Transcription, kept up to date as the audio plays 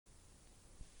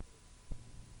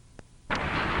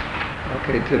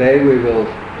Okay, today we will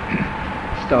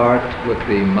start with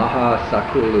the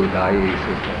Mahasakuladayi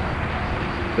Sutta.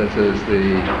 This is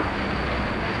the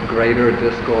greater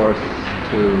discourse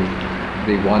to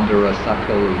the wanderer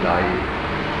Sakuladayi.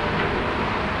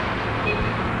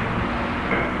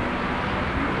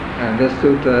 And this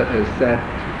sutta is set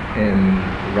in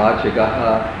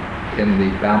Rajagaha in the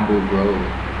bamboo grove.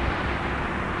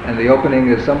 And the opening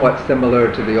is somewhat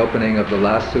similar to the opening of the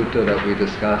last sutta that we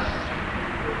discussed,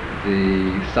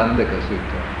 the Sandaka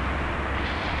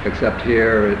Sutta, except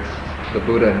here it's the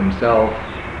Buddha himself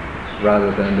rather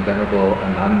than the Venerable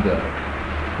Ananda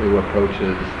who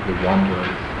approaches the wanderers.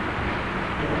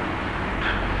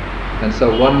 And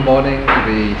so one morning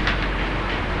the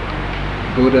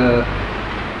Buddha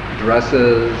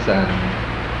dresses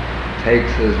and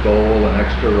takes his bowl and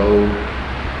extra robe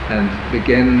and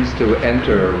begins to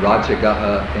enter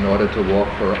Rajagaha in order to walk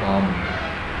for alms.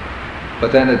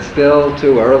 But then it's still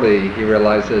too early. He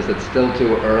realizes it's still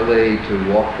too early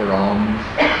to walk for alms.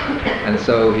 And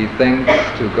so he thinks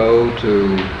to go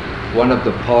to one of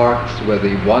the parks where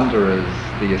the wanderers,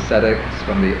 the ascetics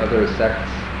from the other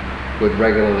sects, would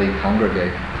regularly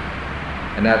congregate.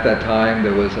 And at that time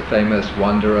there was a famous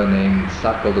wanderer named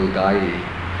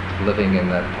Sakuladayi living in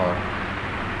that park.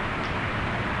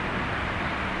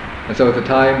 And so at the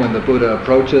time when the Buddha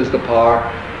approaches the park,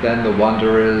 then the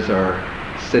wanderers are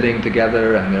sitting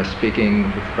together and they're speaking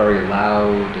with very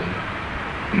loud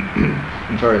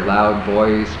and very loud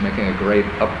voice, making a great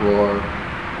uproar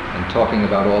and talking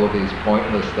about all of these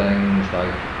pointless things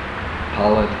like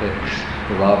politics,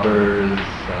 robbers,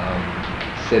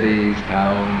 cities,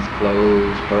 towns,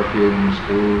 clothes, perfumes,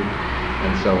 food,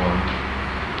 and so on.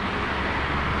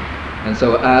 And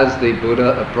so as the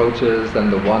Buddha approaches,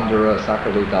 then the wanderer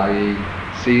Sakuladayi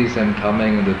sees him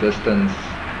coming in the distance,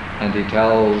 and he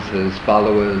tells his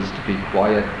followers to be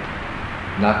quiet,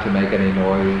 not to make any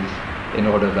noise, in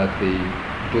order that the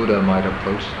Buddha might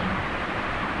approach them.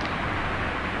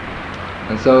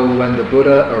 And so when the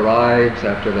Buddha arrives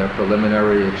after their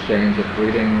preliminary exchange of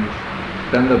greetings,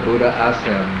 then the Buddha asks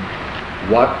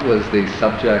him what was the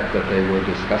subject that they were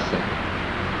discussing.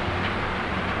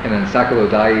 And then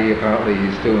Sakuladayi, apparently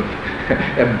he's too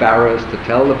embarrassed to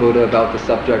tell the Buddha about the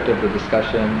subject of the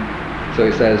discussion. So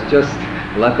he says, just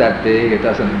let that be, it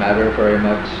doesn't matter very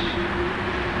much,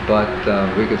 but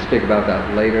we could speak about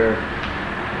that later.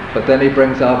 But then he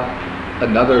brings up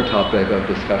another topic of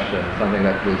discussion, something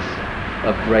that was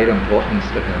of great importance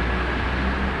to him.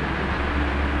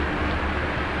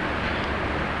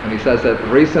 And he says that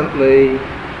recently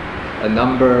a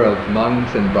number of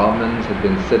monks and Brahmins had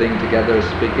been sitting together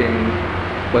speaking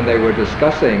when they were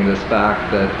discussing this fact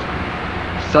that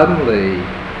suddenly,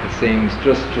 it seems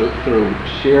just through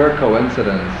sheer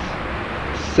coincidence,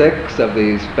 6 of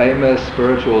these famous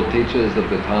spiritual teachers of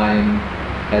the time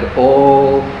had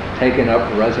all taken up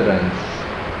residence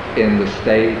in the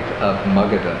state of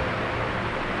Magadha,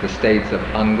 the states of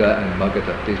Anga and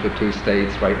Magadha. These were 2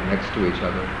 states right next to each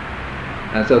other.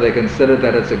 And so they consider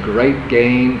that it's a great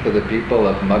gain for the people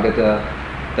of Magadha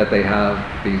that they have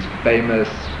these famous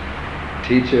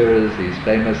teachers, these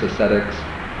famous ascetics,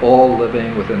 all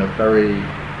living within a very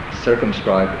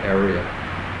circumscribed area.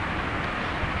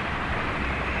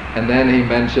 And then he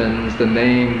mentions the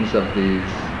names of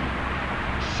these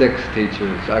 6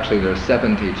 teachers. Actually, there are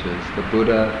 7 teachers, the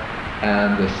Buddha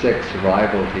and the 6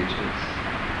 rival teachers.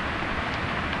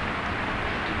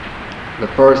 The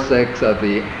first 6 are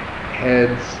the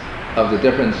heads of the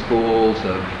different schools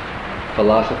of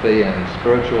philosophy and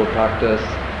spiritual practice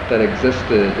that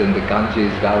existed in the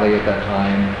Ganges Valley at that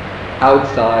time,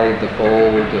 outside the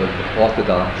fold of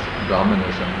Orthodox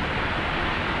Brahmanism.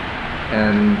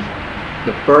 And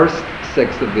the first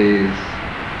 6 of these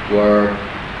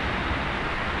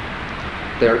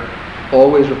they're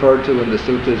always referred to in the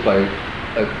suttas by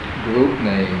a group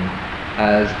name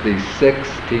as the 6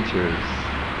 teachers,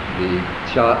 the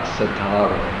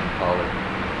Satara in Pali.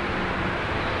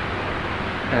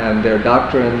 And their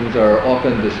doctrines are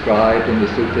often described in the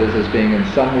suttas as being in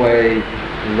some way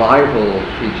rival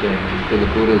teaching to the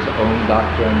Buddha's own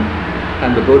doctrine,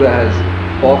 and the Buddha has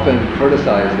often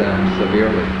criticized them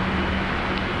severely.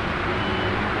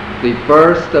 The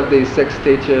first of these 6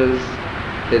 teachers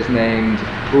is named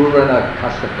Purana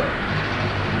Kassapa.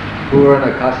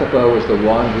 Purana Kassapa was the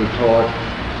one who taught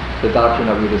the doctrine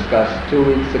that we discussed 2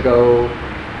 weeks ago,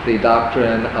 the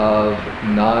doctrine of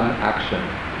non-action.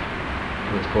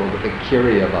 It's called the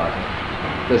Kiryavada.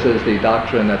 This is the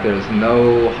doctrine that there's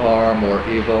no harm or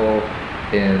evil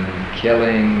in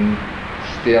killing,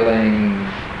 stealing,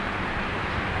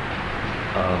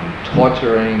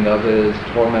 torturing others,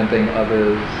 tormenting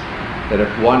others, that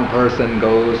if one person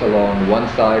goes along one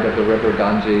side of the river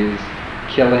Ganges,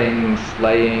 killing,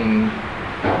 slaying,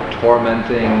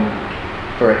 tormenting,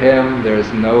 for him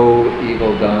there's no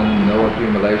evil done, no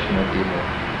accumulation of evil.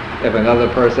 If another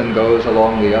person goes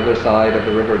along the other side of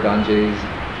the river Ganges,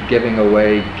 giving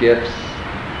away gifts,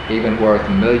 even worth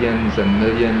millions and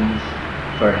millions,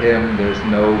 for him there's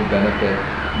no benefit,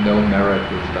 no merit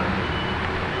is done.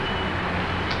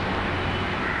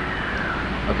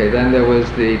 Okay, then there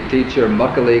was the teacher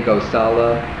Makali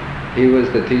Gosala. He was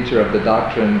the teacher of the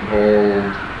doctrine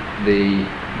called the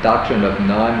doctrine of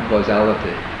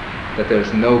non-causality, that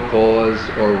there's no cause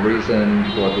or reason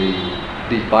for the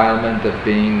defilement of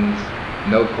beings,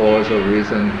 no cause or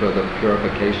reason for the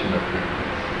purification of beings.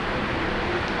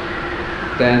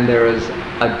 Then there is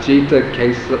Ajita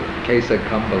Kesa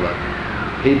Kumbala.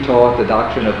 He taught the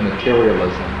doctrine of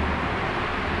materialism,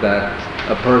 that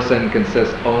a person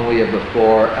consists only of the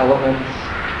four elements,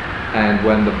 and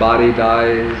when the body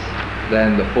dies,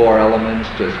 then the four elements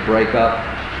just break up,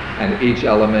 and each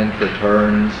element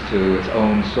returns to its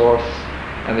own source,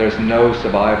 and there's no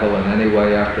survival in any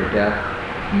way after death,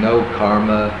 no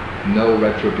karma, no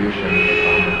retribution for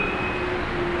karma.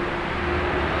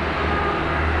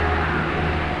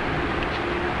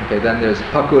 Okay, then there's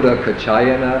Pakura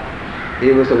Kachayana.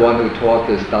 He was the one who taught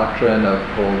this doctrine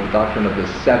called the doctrine of the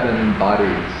seven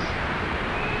bodies,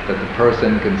 that the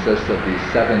person consists of these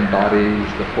seven bodies,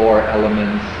 the four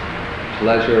elements,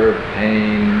 pleasure,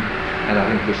 pain, and I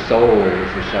think the soul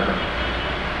is the seventh.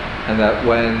 And that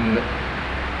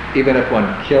even if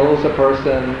one kills a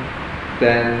person,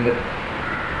 then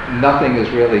nothing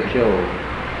is really killed,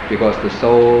 because the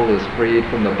soul is freed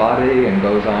from the body and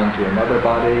goes on to another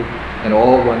body, and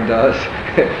all one does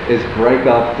is break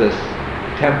up this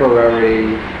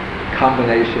temporary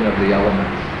combination of the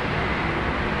elements.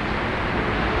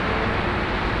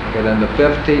 Okay, then the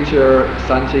fifth teacher,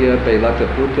 Sanjaya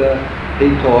Belattaputta, he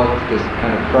taught this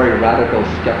kind of very radical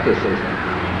skepticism,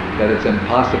 that it's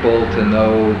impossible to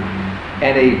know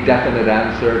any definite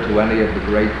answer to any of the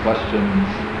great questions,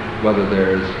 whether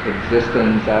there's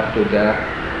existence after death,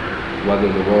 whether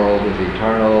the world is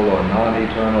eternal or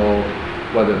non-eternal,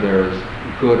 whether there's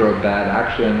good or bad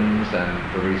actions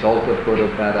and the result of good or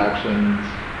bad actions.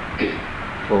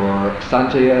 For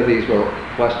Sanjaya, these were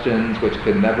questions which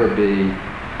could never be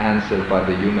answered by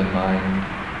the human mind.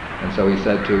 And so he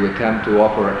said to attempt to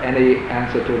offer any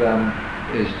answer to them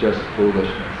is just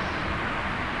foolishness.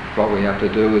 What we have to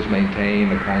do is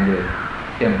maintain a kind of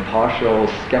impartial,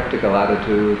 skeptical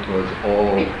attitude towards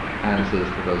all answers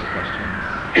to those questions.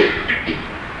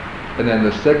 And then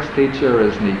the sixth teacher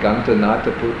is Niganta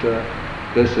Nataputta.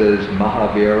 This is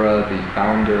Mahavira, the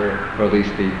founder, or at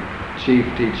least the chief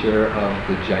teacher of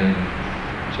the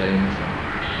Jainism.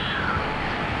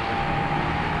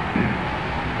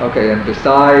 Okay, and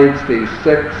besides these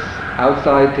six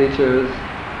outside teachers,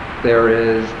 there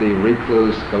is the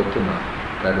recluse Gautama,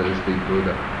 that is the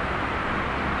Buddha.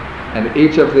 And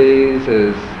each of these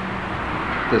is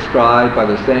described by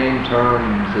the same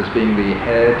terms as being the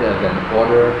head of an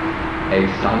order, a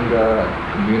sangha,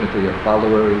 a community of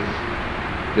followers,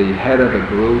 the head of a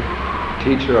group,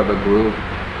 teacher of a group,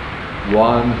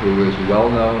 one who is well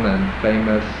known and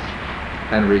famous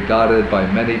and regarded by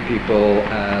many people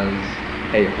as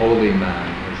a holy man,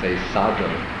 as a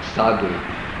sadhu,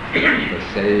 a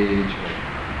sage,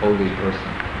 or holy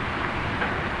person.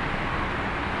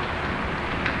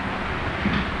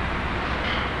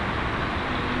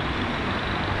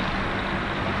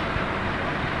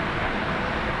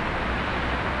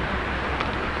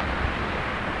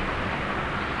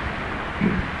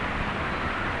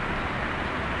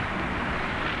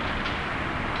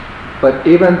 But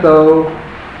even though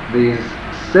these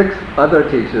six other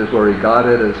teachers were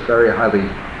regarded as very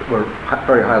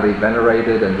highly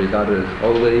venerated and regarded as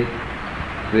holy,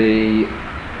 the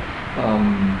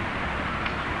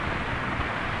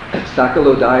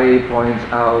Sakuladayi points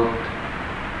out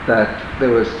that there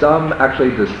was some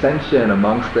actually dissension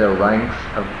amongst their ranks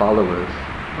of followers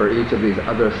for each of these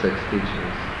other six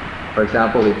teachers. For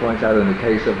example, he points out in the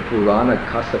case of Purana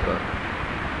Kassapa,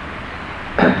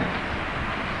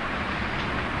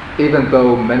 even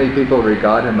though many people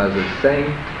regard him as a saint,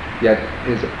 yet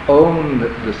his own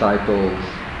disciples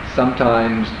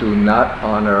sometimes do not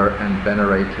honor and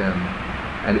venerate him,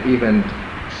 and even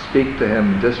speak to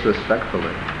him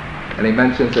disrespectfully. And he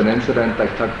mentions an incident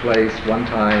that took place one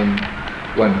time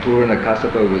when Purana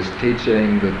Kassapa was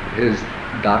teaching his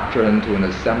doctrine to an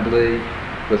assembly,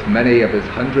 with many of his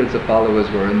hundreds of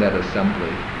followers were in that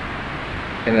assembly.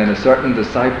 And then a certain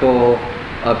disciple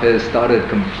of his started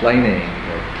complaining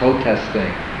or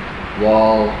protesting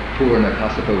while Purana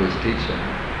Kassapa was teaching.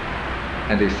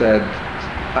 and he said,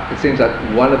 it seems that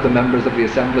one of the members of the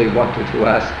assembly wanted to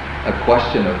ask a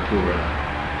question of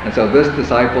Purana. And so this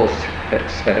disciple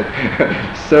said,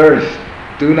 "Sirs,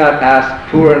 do not ask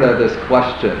Purana this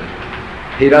question.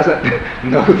 He doesn't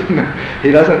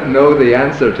know the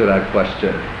answer to that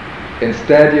question.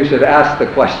 Instead, you should ask the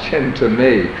question to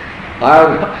me.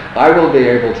 I will be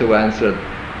able to answer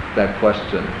that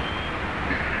question."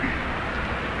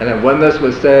 And then when this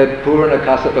was said, Purana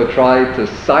Kassapa tried to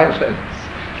silence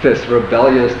this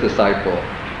rebellious disciple.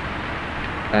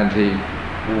 And he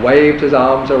waved his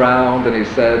arms around and he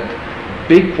said,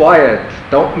 "Be quiet,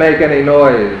 don't make any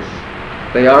noise.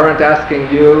 They aren't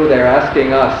asking you, they're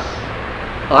asking us.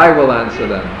 I will answer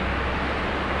them."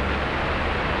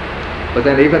 But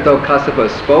then even though Kassapa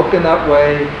spoke in that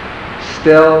way,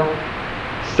 still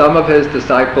some of his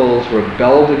disciples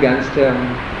rebelled against him.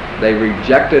 They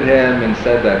rejected him and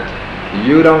said that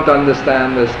you don't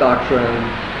understand this doctrine.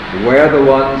 We're the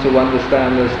ones who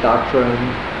understand this doctrine.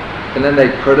 And then they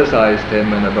criticized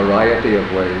him in a variety of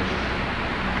ways.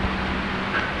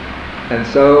 And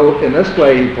so in this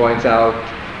way he points out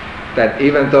that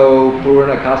even though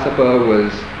Purana Kassapa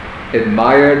was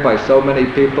admired by so many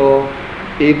people,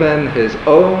 even his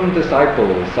own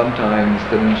disciples sometimes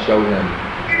didn't show him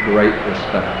great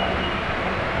respect.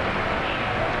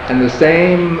 And the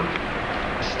same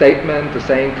statement, the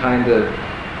same kind of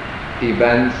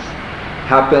events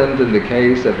happened in the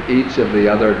case of each of the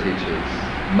other teachers,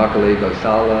 Makali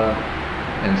Gosala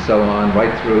and so on,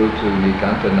 right through to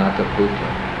Nikantanata Putra.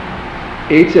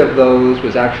 Each of those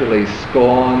was actually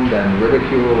scorned and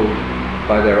ridiculed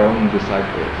by their own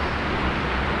disciples.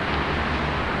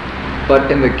 But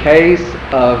in the case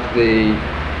of the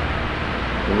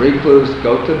recluse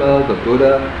Gautama, the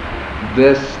Buddha,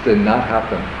 this did not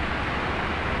happen.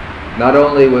 Not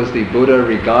only was the Buddha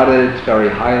regarded very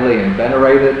highly and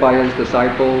venerated by his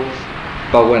disciples,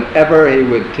 but whenever he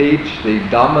would teach the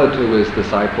Dhamma to his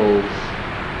disciples,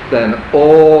 then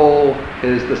all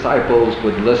his disciples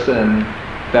would listen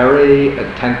very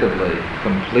attentively,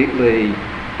 completely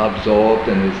absorbed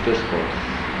in his discourse.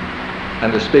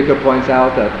 And the speaker points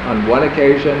out that on one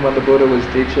occasion when the Buddha was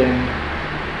teaching,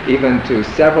 even to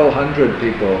several hundred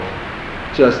people,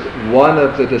 just one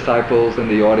of the disciples in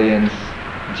the audience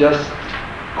just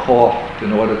coughed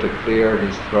in order to clear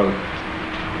his throat.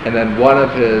 And then one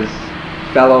of his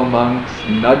fellow monks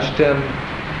nudged him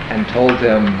and told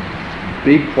him,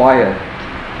 "Be quiet,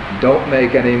 don't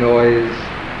make any noise,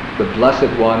 the Blessed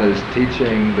One is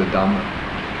teaching the Dhamma."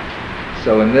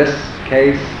 So in this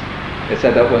case, it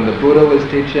said that when the Buddha was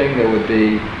teaching, there would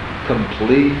be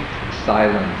complete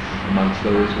silence amongst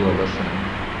those who were listening.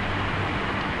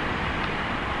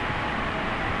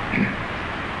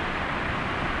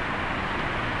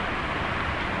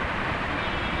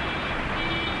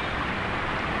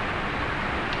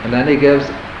 And then he gives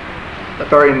a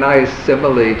very nice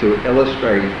simile to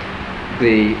illustrate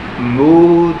the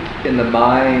mood in the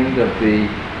mind of the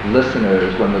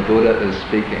listeners when the Buddha is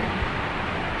speaking.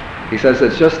 He says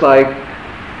it's just like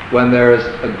when there's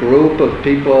a group of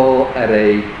people at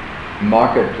a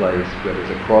marketplace, where there's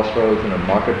a crossroads in a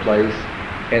marketplace,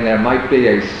 and there might be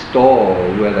a stall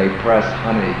where they press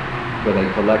honey, where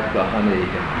they collect the honey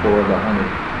and pour the honey.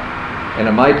 And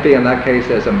it might be in that case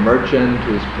there's a merchant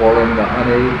who's pouring the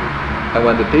honey, and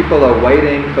when the people are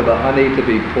waiting for the honey to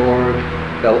be poured,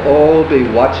 they'll all be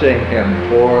watching him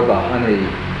pour the honey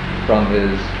from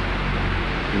his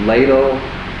ladle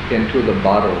into the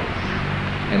bottles.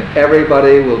 And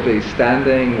everybody will be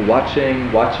standing, watching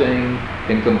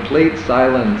in complete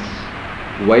silence,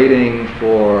 waiting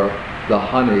for the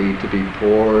honey to be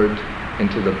poured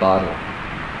into the bottle.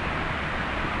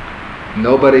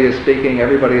 Nobody is speaking,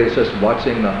 everybody is just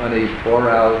watching the honey pour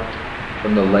out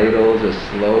from the ladle, just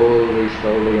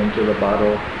slowly into the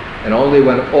bottle. And only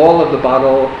when all of the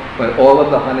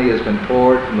honey has been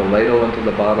poured from the ladle into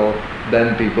the bottle,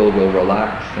 then people will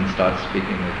relax and start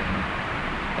speaking again.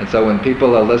 And so when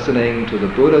people are listening to the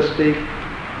Buddha speak,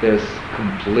 there's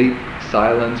complete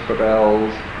silence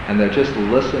prevails, and they're just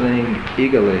listening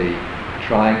eagerly,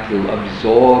 trying to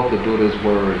absorb the Buddha's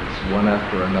words one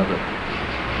after another.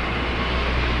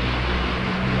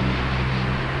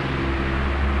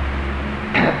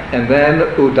 And then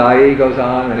Udayi goes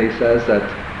on and he says that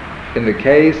in the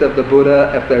case of the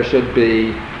Buddha, if there should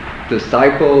be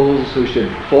disciples who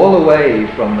should fall away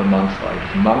from the monk's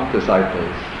life, monk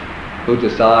disciples, who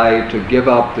decide to give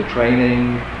up the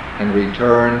training and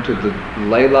return to the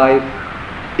lay life,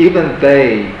 even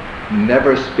they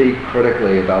never speak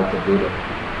critically about the Buddha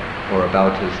or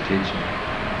about his teaching.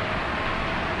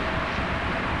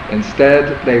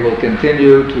 Instead, they will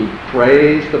continue to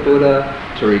praise the Buddha,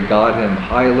 to regard him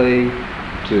highly,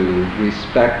 to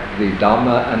respect the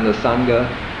Dhamma and the Sangha,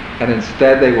 and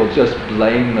instead they will just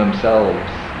blame themselves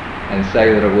and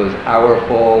say that it was our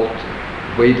fault,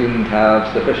 we didn't have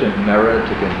sufficient merit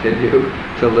to continue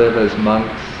to live as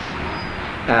monks,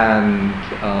 and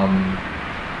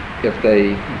if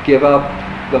they give up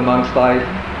the monk's life,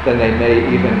 then they may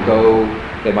even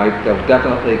they'll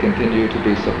definitely continue to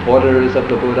be supporters of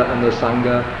the Buddha and the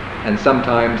Sangha, and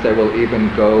sometimes they will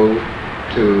even go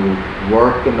to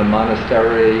work in the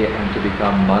monastery and to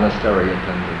become monastery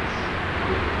attendants.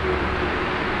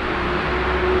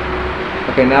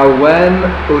 Okay, now when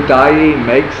Udayi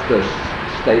makes this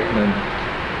statement,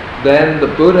 then the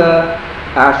Buddha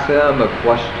asks him a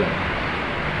question.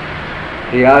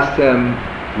 He asks him,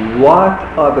 what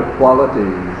are the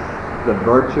qualities, the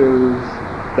virtues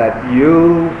that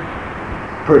you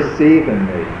perceive in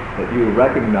me, that you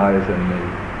recognize in me,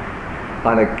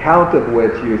 on account of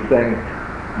which you think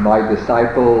my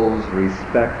disciples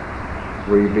respect,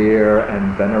 revere,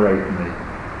 and venerate me,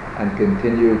 and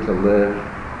continue to live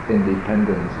in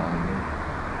dependence on me?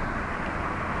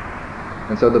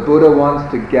 And so the Buddha wants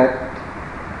to get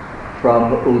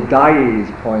from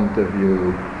Udayi's point of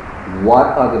view, what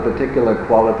are the particular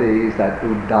qualities that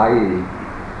Udayi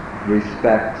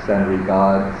respects and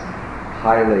regards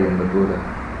highly in the Buddha.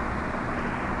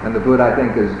 And the Buddha, I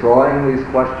think, is drawing these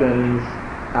questions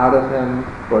out of him,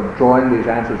 or drawing these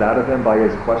answers out of him by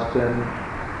his question,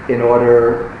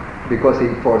 because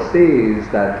he foresees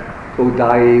that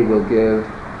Udayi will give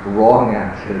wrong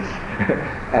answers.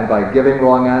 And by giving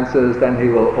wrong answers, then he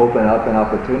will open up an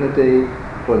opportunity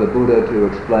for the Buddha to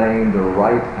explain the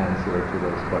right answer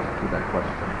to that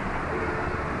question.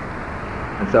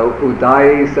 And so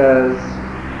Udayi says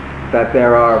that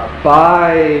there are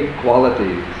 5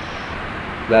 qualities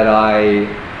that I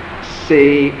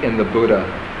see in the Buddha.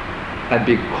 And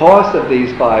because of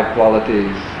these 5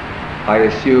 qualities, I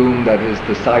assume that his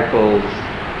disciples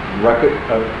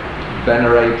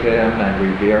venerate him and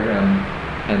revere him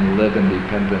and live in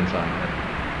dependence on him.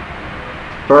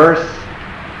 First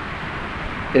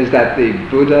is that the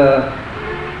Buddha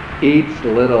eats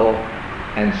little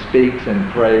and speaks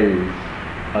in praise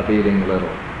of eating little.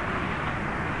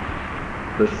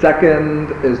 The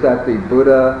second is that the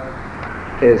Buddha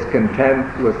is content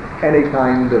with any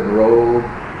kind of robe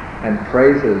and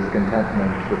praises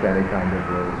contentment with any kind of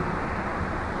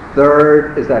robe.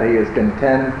 Third is that he is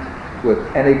content with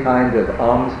any kind of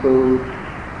alms food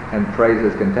and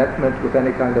praises contentment with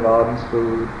any kind of alms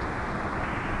food.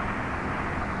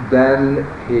 Then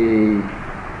he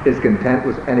is content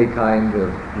with any kind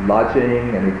of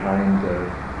lodging, any kind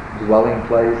of dwelling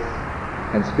place,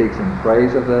 and speaks in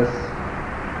praise of this.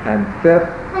 And fifth,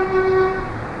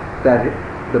 that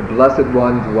the Blessed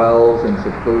One dwells in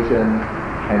seclusion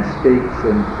and speaks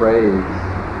in praise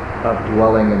of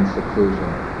dwelling in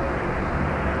seclusion.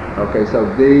 Okay, so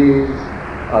these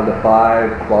are the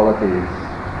 5 qualities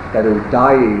that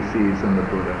Udayi sees in the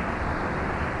Buddha.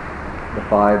 The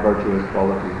 5 virtuous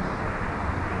qualities.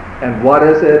 And what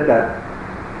is it that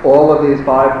all of these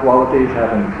 5 qualities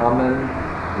have in common?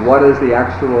 What is the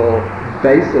actual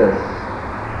basis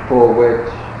for which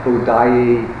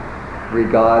Udayi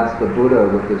regards the Buddha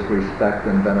with this respect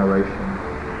and veneration?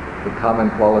 The common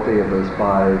quality of those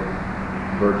 5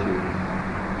 virtues.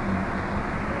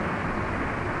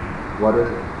 What is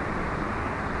it?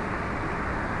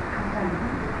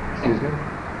 Excuse me?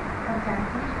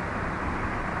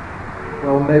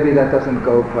 Well, maybe that doesn't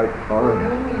go quite far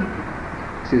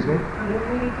enough. Excuse me?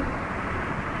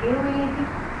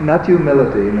 Not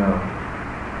humility, no.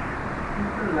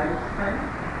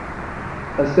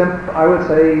 I would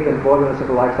say even more than a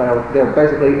simple lifestyle, they're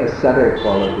basically ascetic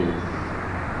qualities.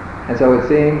 And so it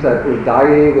seems that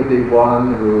Udayi would be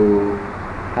one who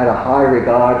had a high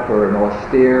regard for an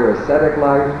austere ascetic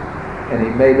life, and he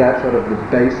made that sort of the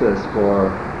basis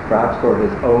perhaps for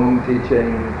his own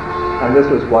teaching. And this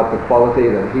was the quality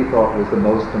that he thought was the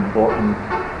most important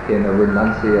in a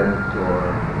renunciant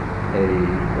or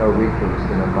a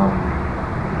recluse, in a monk.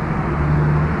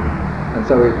 And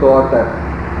so he thought that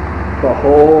the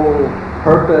whole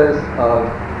purpose of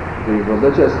the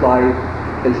religious life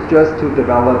is just to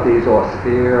develop these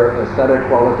austere ascetic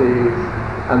qualities,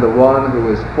 and the one who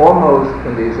is foremost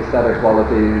in these ascetic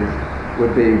qualities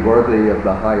would be worthy of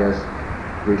the highest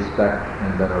respect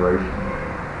and veneration.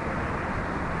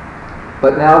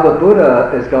 But now the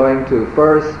Buddha is going to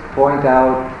first point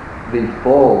out the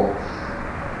faults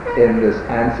in this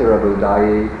answer of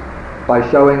Udayi by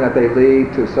showing that they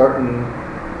lead to certain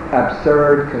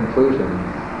absurd conclusions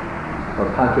or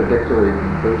contradictory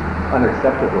conclusions,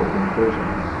 unacceptable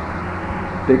conclusions.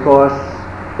 Because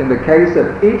in the case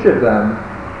of each of them,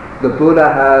 the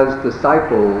Buddha has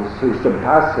disciples who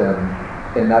surpass him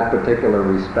in that particular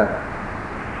respect.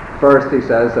 First, he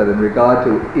says that in regard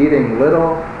to eating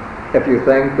little, if you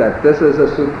think that this is a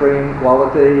supreme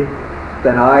quality,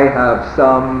 then I have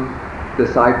some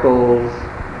disciples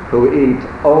who eat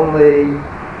only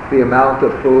the amount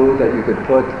of food that you could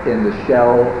put in the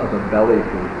shell of a belly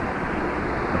food,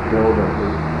 a builder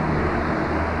food.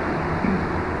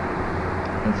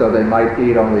 And so they might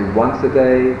eat only once a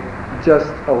day,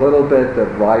 just a little bit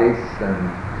of rice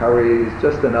and curries,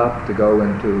 just enough to go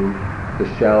into the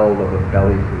shell of a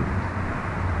belly food.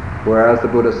 Whereas the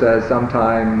Buddha says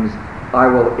sometimes I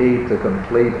will eat a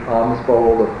complete alms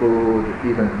bowl of food,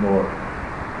 even more,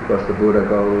 because the Buddha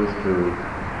goes to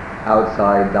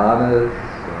outside danas,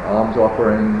 alms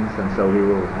offerings, and so he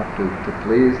will have to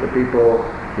please the people.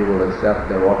 He will accept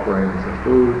their offerings of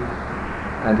food,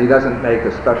 and he doesn't make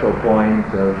a special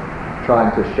point of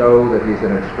trying to show that he's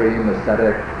an extreme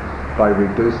ascetic by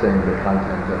reducing the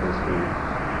content of his food.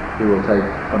 He will take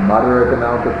a moderate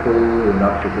amount of food,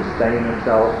 enough to sustain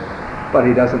himself, but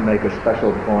he doesn't make a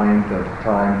special point of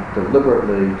trying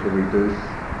deliberately to reduce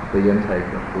the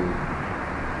intake of food.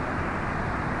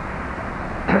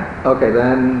 Okay,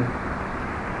 then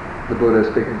the Buddha is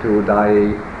speaking to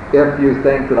Udayi. If you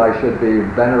think that I should be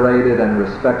venerated and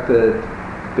respected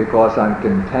because I'm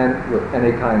content with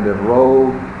any kind of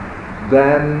robe,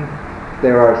 then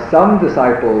there are some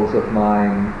disciples of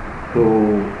mine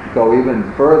who go even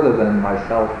further than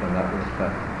myself in that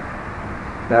respect.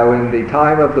 Now, in the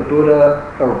time of the Buddha,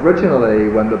 originally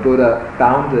when the Buddha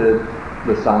founded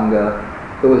the Sangha,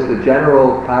 it was the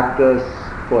general practice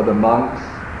for the monks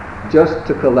just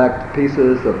to collect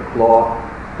pieces of cloth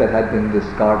that had been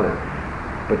discarded,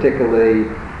 particularly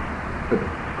the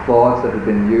cloths that had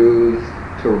been used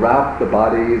to wrap the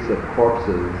bodies of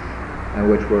corpses, and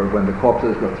which were, when the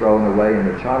corpses were thrown away in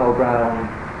the charnel ground,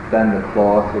 then the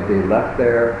cloth would be left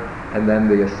there, and then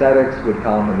the ascetics would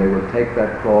come and they would take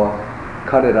that cloth,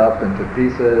 cut it up into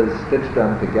pieces, stitch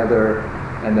them together,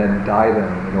 and then dye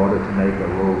them in order to make a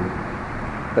robe.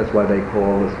 That's why they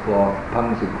call this cloth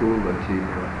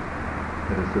Mahasakuladayi.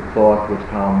 It is the cloth which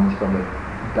comes from the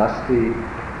dusty,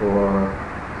 or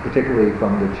particularly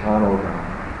from the charnel ground.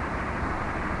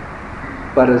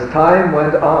 But as time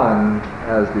went on,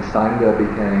 as the Sangha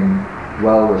became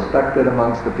well respected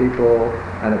amongst the people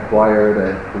and acquired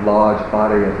a large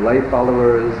body of lay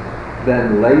followers,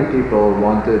 then lay people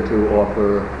wanted to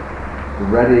offer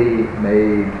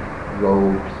ready-made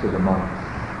robes to the monks.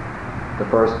 The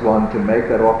first one to make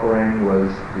that offering was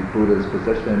the Buddha's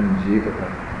physician, Jivaka.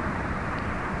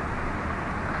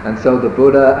 And so the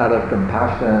Buddha, out of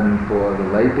compassion for the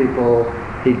lay people,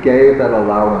 he gave that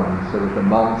allowance so that the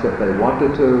monks, if they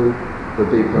wanted to, would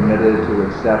be permitted to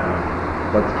accept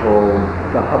what's called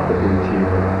the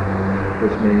Jiva,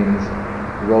 which means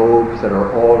robes that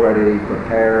are already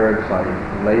prepared by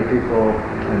lay people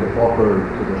and offered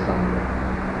to the Sangha.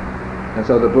 And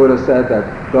so the Buddha said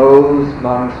that those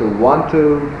monks who want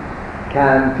to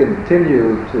can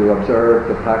continue to observe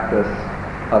the practice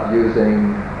of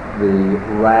using the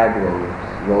rag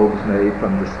robes made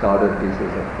from discarded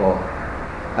pieces of cloth.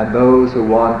 And those who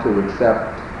want to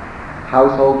accept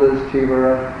householders'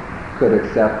 chivara could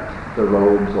accept the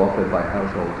robes offered by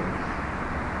householders.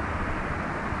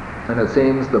 And it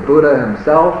seems the Buddha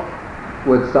himself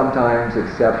would sometimes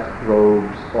accept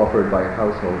robes offered by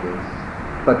householders.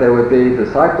 But there would be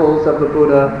disciples of the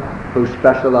Buddha who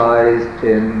specialized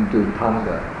in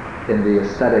dhutanga, in the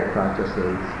ascetic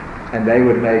practices, and they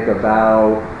would make a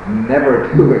vow never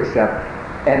to accept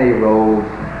any robe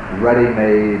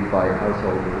ready-made by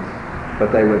householders,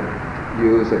 but they would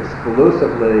use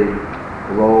exclusively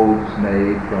robes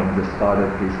made from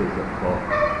discarded pieces of cloth,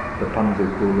 the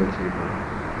Mahasakuladayi.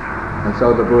 And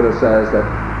so the Buddha says that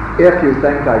if you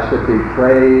think I should be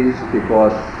praised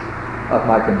because of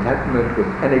my contentment with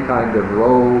any kind of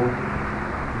robe,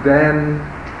 then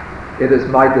it is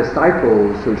my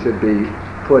disciples who should be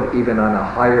put even on a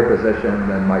higher position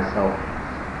than myself,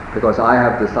 because I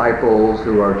have disciples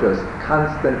who are just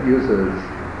constant users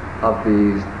of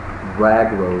these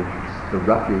rag robes, the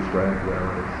refuse rag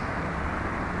wearers.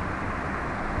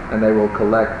 And they will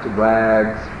collect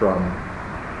rags from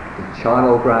the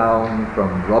charnel ground,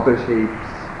 from rubbish heaps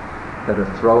that are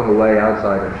thrown away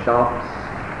outside of shops,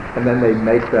 and then they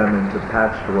make them into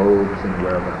patched robes and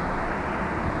wear them.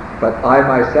 But I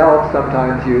myself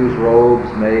sometimes use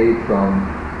robes made from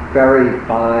very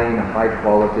fine,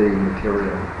 high-quality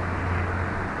material.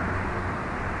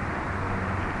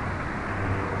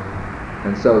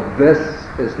 And so this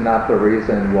is not the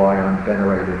reason why I'm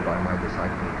venerated by my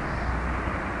disciples.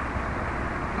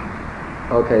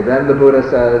 Okay, then the Buddha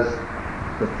says,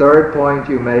 The third point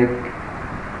you make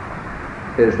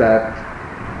is that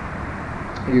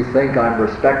you think I'm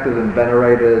respected and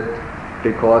venerated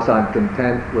because I'm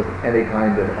content with any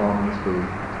kind of alms food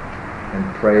and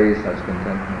praise such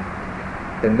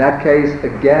contentment. In that case,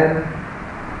 again,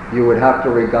 you would have to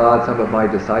regard some of my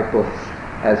disciples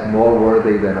as more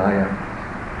worthy than I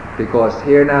am. Because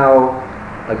here now,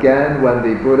 again, when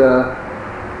the Buddha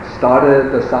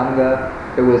started the Sangha,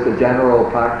 it was the general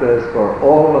practice for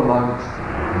all the monks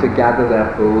to gather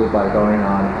their food by going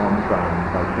on alms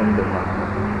rounds, like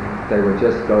Indapana. They would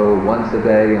just go once a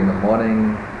day in the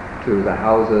morning to the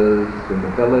houses in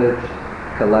the village,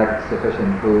 collect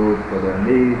sufficient food for their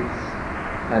needs,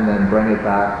 and then bring it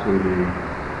back to the,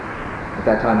 at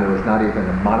that time there was not even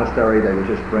a monastery, they would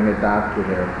just bring it back to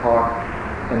their park,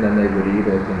 and then they would eat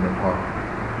it in the park.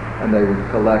 And they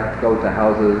would go to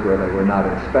houses where they were not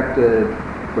expected,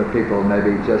 where people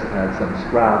maybe just had some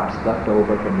scraps left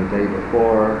over from the day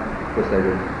before, which they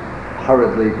would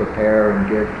hurriedly prepare and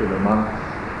give to the monks.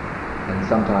 And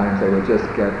sometimes they would just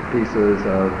get pieces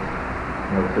of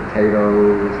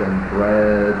potatoes and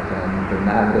bread and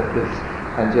bananas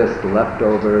and just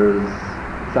leftovers.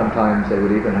 Sometimes they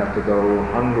would even have to go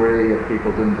hungry if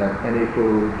people didn't have any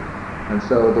food. And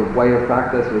so the way of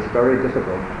practice was very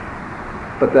difficult.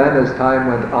 But then as time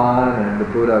went on and the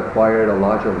Buddha acquired a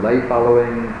larger lay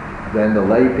following, then the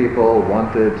lay people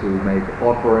wanted to make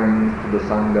offerings to the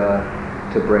Sangha,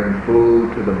 to bring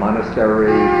food to the monastery,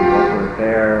 to offer it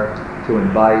there, to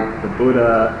invite the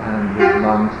Buddha and his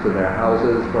monks to their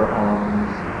houses for alms.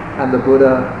 And the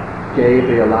Buddha gave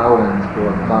the allowance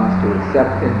for monks to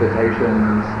accept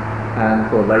invitations and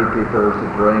for lay people to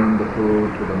bring the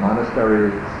food to the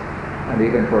monasteries, and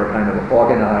even for a kind of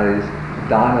organized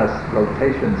dana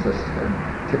rotation system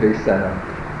to be set up.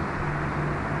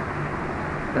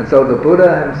 And so the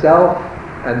Buddha himself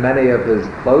and many of his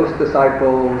close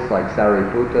disciples like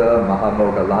Sariputta,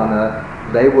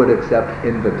 Mahamoggallana, they would accept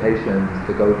invitations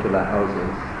to go to the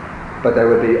houses. But there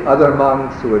would be other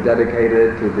monks who were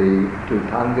dedicated to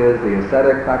tangas, the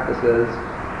ascetic practices,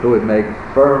 who would make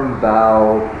firm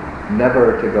vow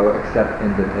never to go accept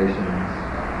invitations,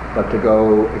 but to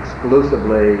go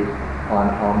exclusively on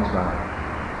alms round.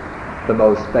 The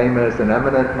most famous and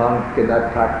eminent monk in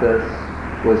that practice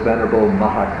was Venerable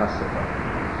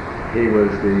Mahasakuladayi. He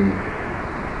was the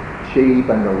chief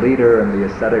and the leader in the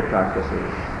ascetic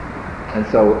practices. And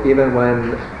so even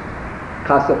when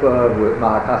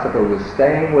Mahakassapa was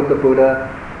staying with the Buddha,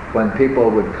 when people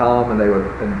would come and they would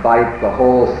invite the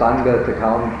whole Sangha to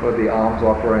come for the alms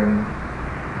offering,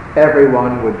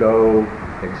 everyone would go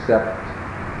except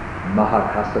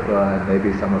Mahakassapa and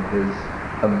maybe some of his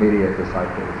immediate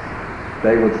disciples.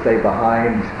 They would stay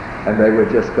behind and they would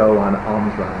just go on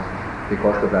alms round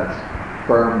because of that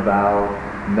firm vow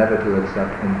never to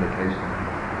accept invitations.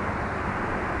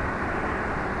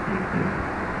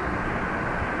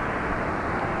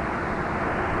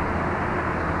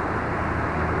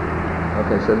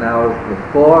 Okay, so now the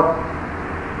fourth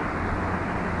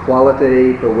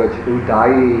quality for which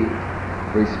Udayi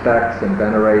respects and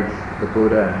venerates the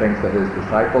Buddha and thinks that his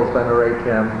disciples venerate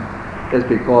him is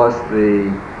because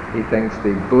he thinks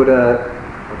the Buddha,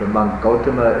 or the monk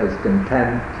Gautama, is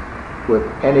content with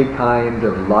any kind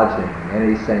of lodging,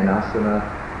 any senasana,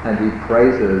 and he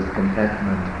praises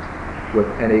contentment with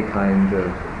any kind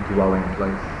of dwelling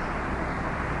place.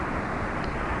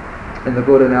 And the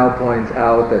Buddha now points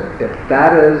out that if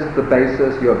that is the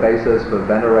basis, your basis for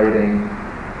venerating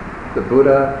the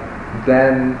Buddha,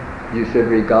 then you should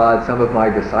regard some of my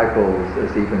disciples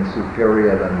as even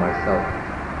superior than myself.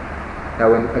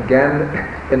 Now again,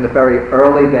 in the very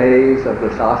early days of the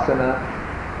Sasana,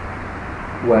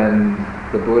 when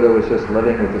the Buddha was just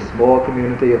living with a small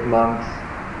community of monks,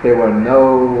 there were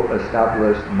no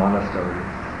established monasteries.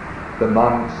 The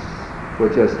monks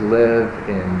would just live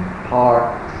in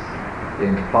parks,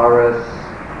 in forests,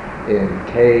 in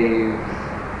caves,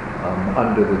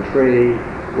 under the tree,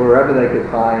 wherever they could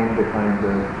find a kind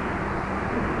of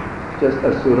just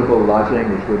a suitable lodging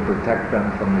which would protect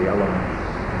them from the elements.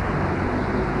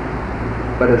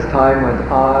 But as time went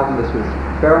on, this was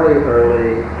fairly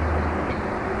early,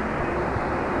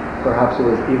 perhaps it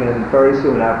was even very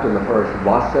soon after the first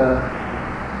Vasa.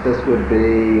 This would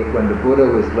be when the Buddha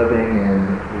was living in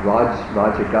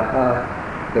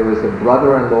Rajagaha. There was a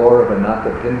brother-in-law of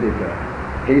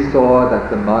Anathapindika. He saw that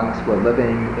the monks were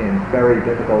living in very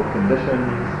difficult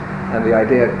conditions, and the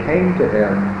idea came to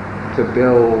him to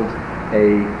build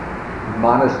a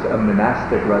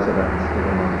monastic residence for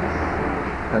the monks.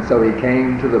 And so he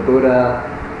came to the Buddha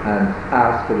and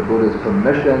asked for the Buddha's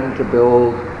permission to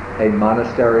build a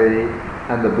monastery,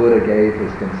 and the Buddha gave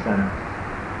his consent.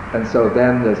 And so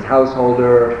then this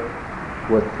householder,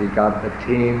 he got a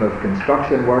team of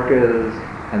construction workers,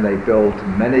 and they built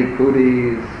many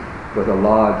kutis with a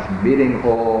large meeting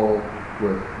hall,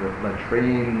 with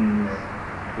latrines,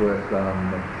 with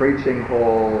a preaching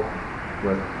hall,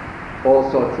 with all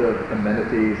sorts of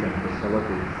amenities and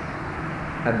facilities.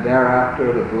 And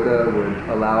thereafter the Buddha would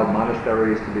allow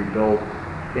monasteries to be built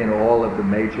in all of the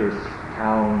major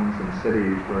towns and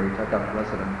cities where he took up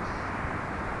residence.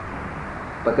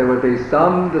 But there would be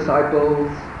some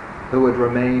disciples who would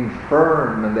remain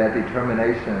firm in their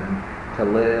determination to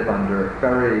live under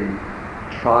very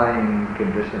trying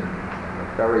conditions,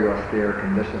 very austere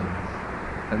conditions.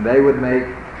 And they would make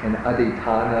an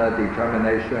adhitthana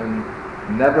determination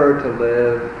never to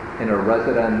live in a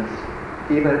residence,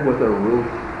 even with a roof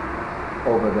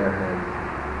over their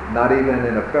head. Not even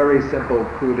in a very simple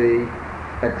kuti,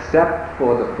 except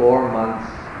for the 4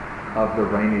 months of the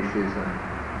rainy season,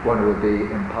 when it would be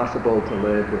impossible to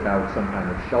live without some kind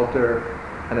of shelter.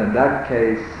 And in that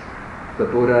case, the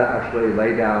Buddha actually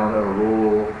laid down a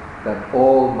rule that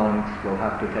all monks will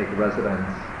have to take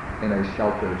residence in a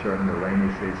shelter during the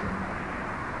rainy season.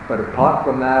 But apart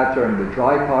from that, during the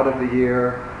dry part of the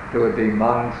year, there would be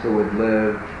monks who would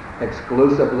live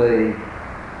exclusively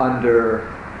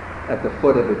at the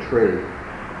foot of a tree.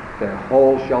 Their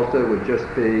whole shelter would just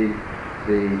be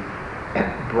the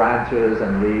branches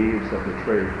and leaves of the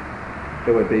tree.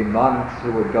 There would be monks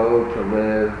who would go to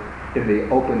live in the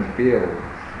open fields,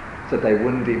 so they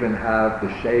wouldn't even have the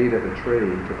shade of a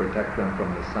tree to protect them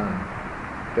from the sun.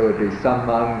 There would be some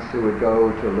monks who would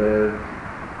go to live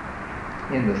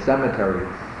in the cemeteries.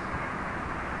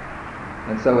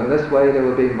 And so in this way there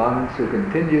would be monks who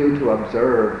continue to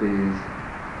observe these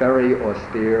very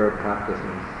austere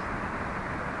practices.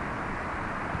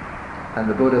 And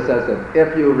the Buddha says that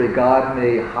if you regard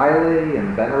me highly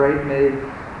and venerate me,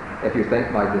 if you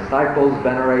think my disciples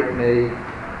venerate me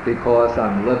because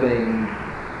I'm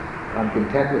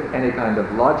content with any kind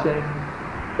of lodging,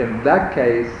 in that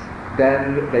case,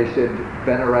 then they should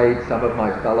venerate some of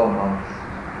my fellow monks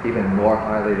even more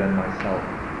highly than myself.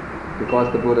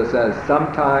 Because the Buddha says,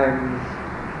 sometimes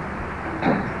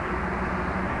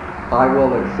I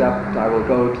will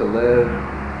go to live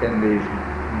in these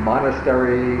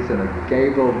monasteries in a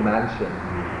gabled mansion,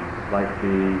 like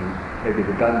maybe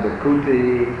the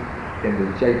Gandakuti, in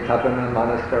the Jetavana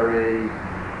monastery,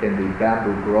 in the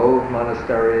Bamboo Grove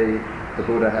monastery. The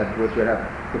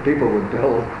people would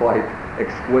build quite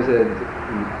exquisite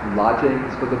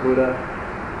lodgings for the Buddha,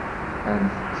 and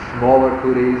smaller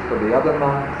kutis for the other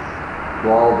monks,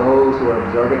 while those who are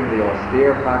observing the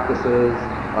austere practices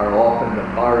are off in the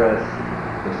forests,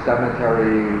 the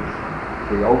cemeteries,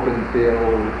 the open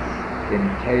fields, in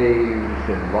caves,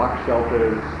 in rock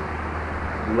shelters,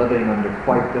 living under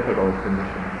quite difficult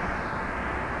conditions.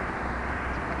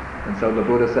 And so the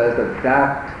Buddha says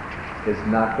that is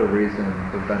not the reason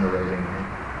for venerating me.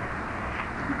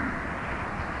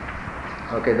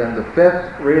 Okay, then the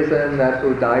 5th reason that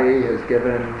Udayi has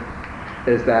given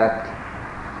is that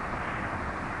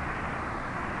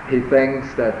he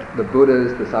thinks that the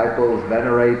Buddha's disciples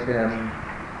venerate him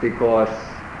because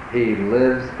he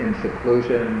lives in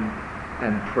seclusion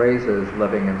and praises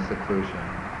living in seclusion.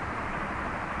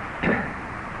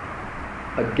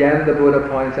 Again, the Buddha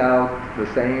points out the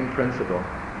same principle,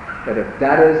 that if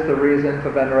that is the reason for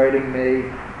venerating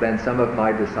me, then some of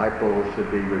my disciples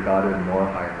should be regarded more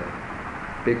highly.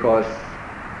 Because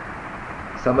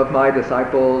some of my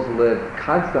disciples live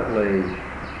constantly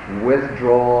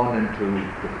withdrawn into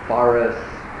the forests,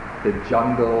 the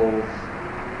jungles,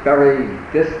 very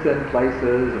distant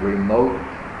places, remote,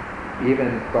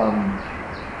 even from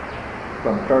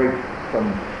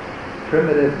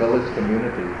primitive village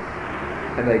communities.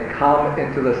 And they come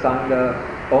into the Sangha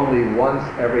only once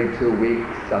every 2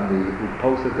 weeks on the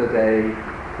Uposatha day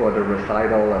for the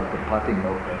recital of the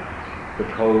Patimokkha, the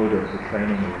code of the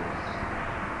training rules.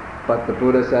 But the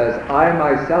Buddha says, I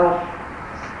myself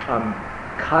am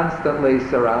constantly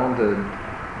surrounded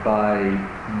by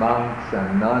monks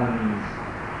and nuns,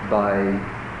 by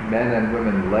men and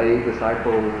women lay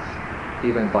disciples,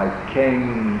 even by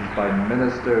kings, by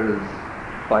ministers,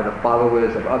 by the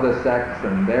followers of other sects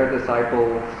and their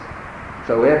disciples.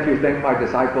 So if you think my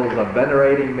disciples are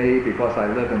venerating me because I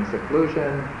live in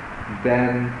seclusion,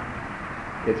 then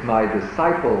it's my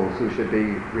disciples who should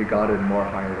be regarded more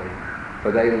highly,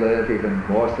 for they live even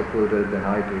more secluded than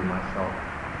I do myself.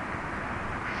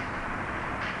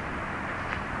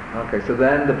 Okay, so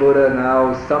then the Buddha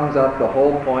now sums up the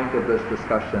whole point of this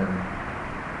discussion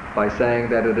by saying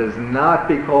that it is not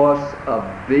because of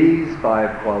these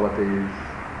 5 qualities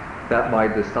that my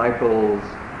disciples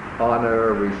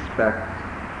honor, respect,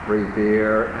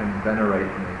 revere and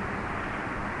venerate me.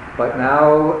 But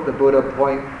now the Buddha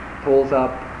pulls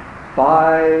up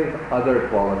 5 other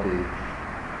qualities,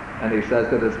 and he says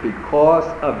that it's because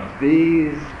of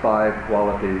these 5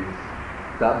 qualities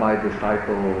that my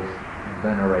disciples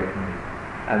venerate me.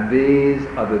 And these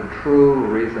are the true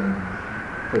reasons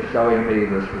for showing me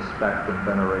this respect and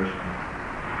veneration.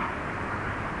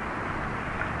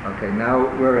 Okay, now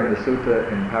we're in the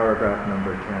sutta in paragraph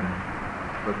number 10,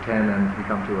 or 10, and we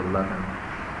come to 11.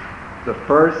 The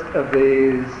first of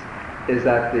these is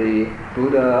that the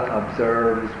Buddha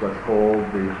observes what's called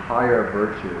the higher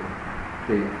virtue,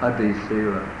 the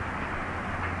adhisila.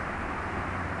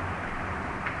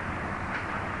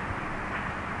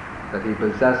 That he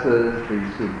possesses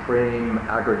the supreme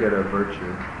aggregate of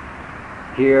virtue.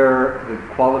 Here, the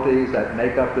qualities that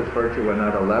make up this virtue are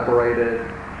not elaborated,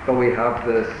 but we have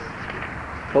this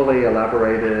fully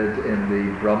elaborated in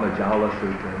the Brahmajala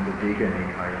Sutta, in the Digha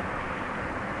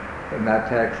Nikaya. In that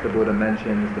text, the Buddha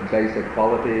mentions the basic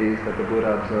qualities that the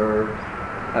Buddha observed: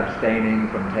 abstaining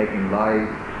from taking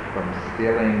life, from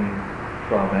stealing,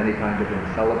 from any kind of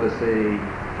incelibacy,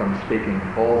 from speaking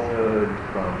falsehood,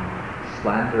 from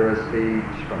slanderous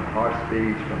speech, from harsh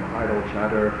speech, from idle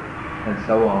chatter, and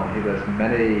so on. He lists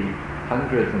many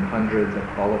hundreds and hundreds of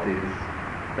qualities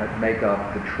that make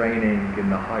up the training in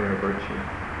the higher virtue.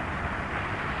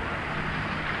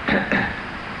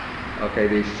 Okay,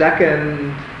 the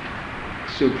second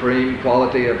supreme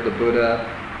quality of the Buddha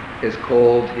is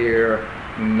called here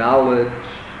knowledge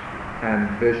and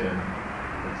vision.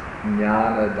 It's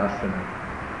jnana dasana.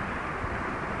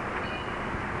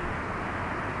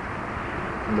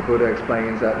 And the Buddha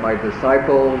explains that my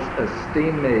disciples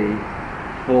esteem me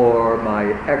for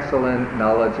my excellent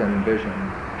knowledge and vision.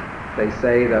 They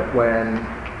say that when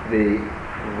the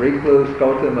recluse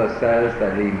Gautama says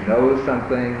that he knows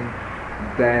something,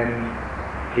 then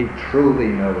he truly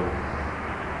knows.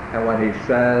 And when he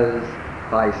says,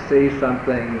 I see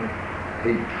something,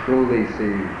 he truly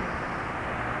sees.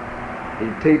 He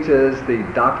teaches the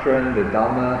doctrine, the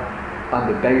Dhamma,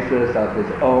 on the basis of his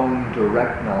own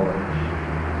direct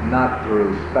knowledge, not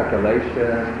through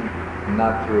speculation,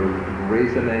 not through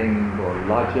reasoning or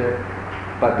logic,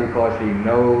 but because he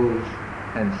knows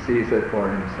and sees it for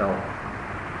himself.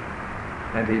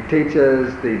 And he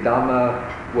teaches the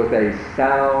Dhamma with a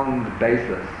sound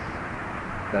basis,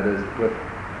 that is, with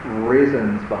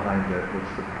reasons behind it, with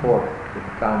support,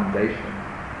 with foundation.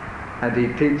 And he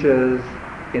teaches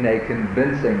in a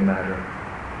convincing manner,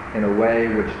 in a way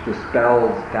which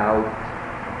dispels doubt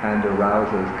and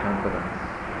arouses confidence.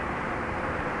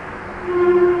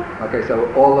 Okay,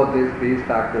 so all of these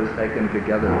factors taken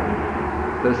together,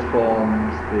 this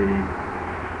forms the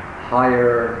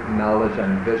higher knowledge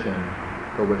and vision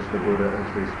for which the Buddha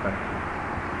is respected.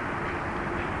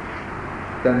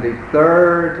 Then the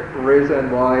third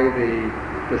reason why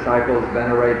the disciples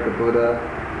venerate the Buddha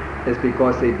is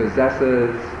because he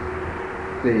possesses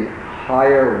the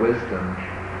higher wisdom,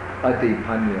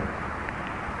 adipanya.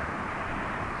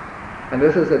 And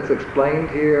it's explained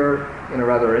here in a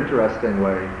rather interesting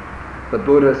way. The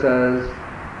Buddha says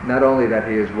not only that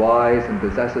he is wise and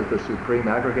possesses the supreme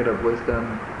aggregate of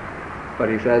wisdom, but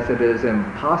he says it is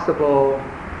impossible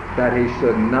that he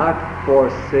should not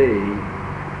foresee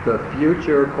the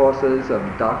future courses of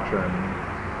doctrine,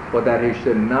 or that he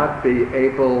should not be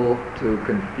able to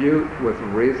confute with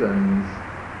reasons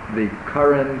the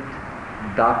current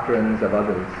doctrines of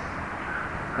others.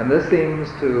 And this seems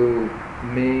to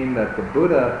mean that the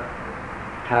Buddha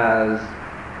has,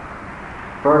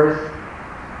 first,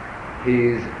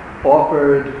 he's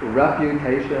offered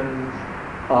refutations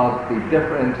of the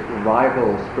different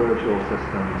rival spiritual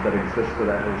systems that existed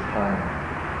at his time.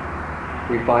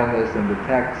 We find this in the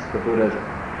text. The Buddha's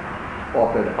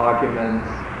offered arguments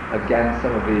against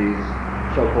some of these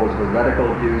so-called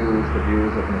heretical views, the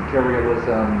views of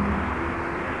materialism,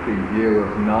 the view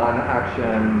of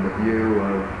non-action, the view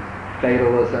of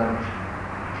fatalism.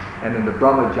 And in the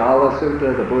Brahmajala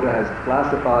Sutta, the Buddha has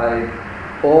classified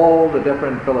all the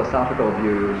different philosophical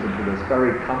views into this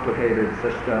very complicated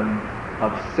system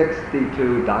of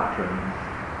 62 doctrines,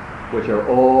 which are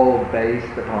all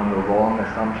based upon the wrong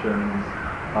assumptions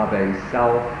of a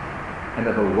self and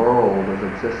of a world as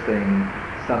existing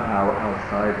somehow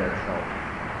outside that self.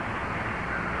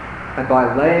 And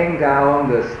by laying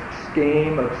down this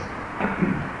scheme of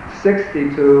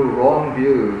 62 wrong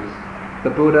views, the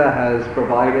Buddha has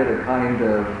provided a kind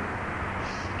of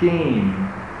scheme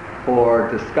for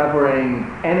discovering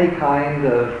any kind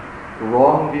of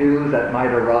wrong views that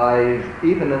might arise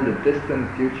even in the distant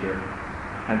future,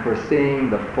 and for seeing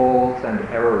the faults and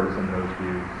errors in those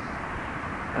views.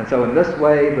 And so in this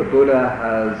way, the Buddha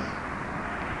has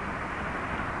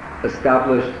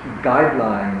established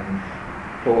guidelines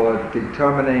for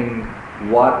determining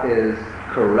what is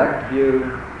correct view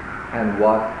and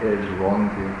what is wrong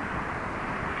view.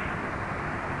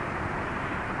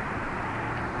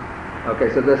 Okay,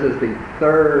 so this is the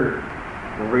third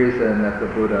reason that the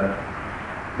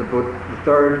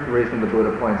third reason the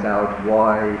Buddha points out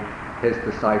why his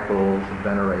disciples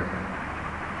venerate him.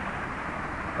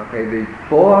 Okay, the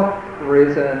fourth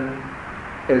reason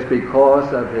is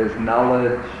because of his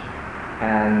knowledge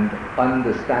and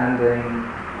understanding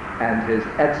and his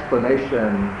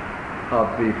explanation of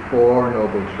the Four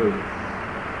Noble Truths.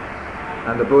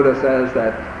 And the Buddha says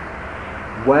that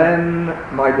when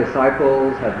my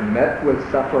disciples have met with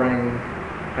suffering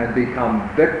and become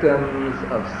victims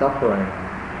of suffering,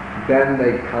 then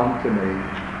they come to me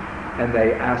and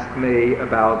they ask me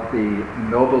about the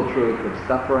noble truth of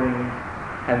suffering,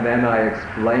 and then I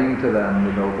explain to them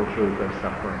the noble truth of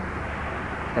suffering.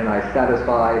 And I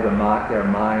satisfy their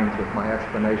minds with my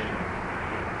explanation.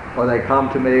 Or they come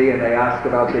to me and they ask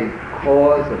about the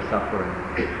cause of suffering,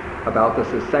 about the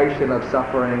cessation of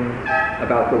suffering,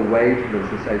 about the way to the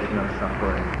cessation of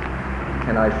suffering.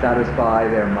 And I satisfy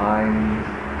their minds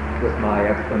with my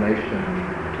explanation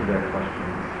to their questions.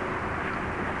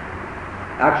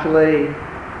 Actually,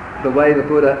 the way the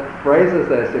Buddha phrases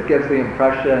this, it gives the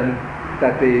impression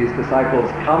that these disciples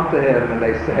come to him and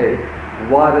they say,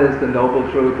 what is the noble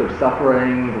truth of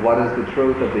suffering? What is the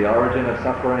truth of the origin of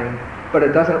suffering? But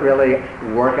it doesn't really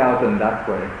work out in that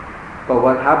way. But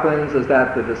what happens is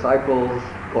that the disciples,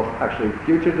 or actually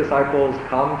future disciples,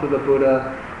 come to the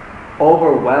Buddha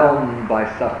overwhelmed by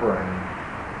suffering.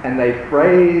 And they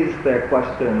phrase their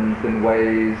questions in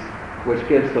ways which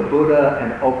gives the Buddha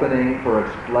an opening for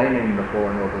explaining the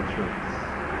Four Noble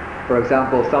Truths. For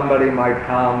example, somebody might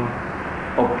come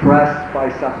oppressed by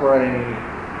suffering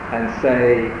and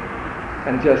say,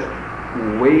 and just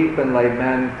weep and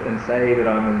lament and say that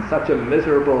I'm in such a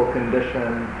miserable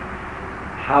condition,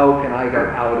 how can I get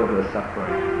out of the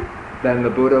suffering? Then the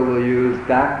Buddha will use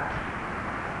that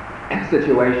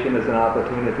situation as an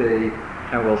opportunity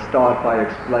and will start by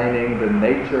explaining the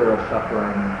nature of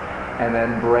suffering and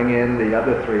then bring in the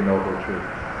other three noble truths.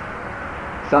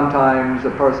 Sometimes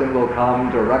a person will come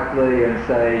directly and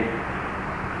say,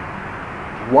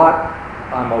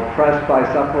 I'm oppressed by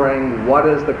suffering, what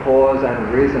is the cause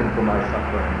and reason for my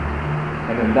suffering?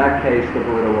 And in that case, the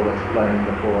Buddha will explain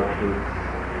the Four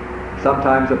Truths.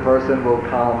 Sometimes a person will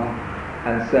come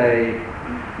and say,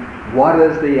 what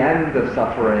is the end of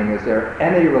suffering? Is there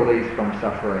any release from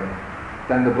suffering?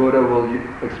 Then the Buddha will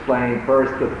explain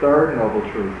first the third noble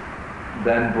truth,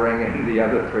 then bring in the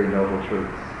other three noble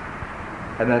truths.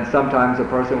 And then sometimes a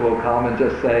person will come and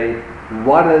just say,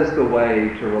 what is the way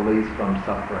to release from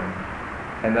suffering?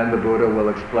 And then the Buddha will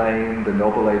explain the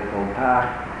Noble Eightfold Path,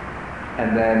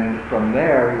 and then from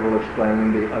there he will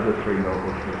explain the other three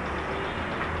noble truths.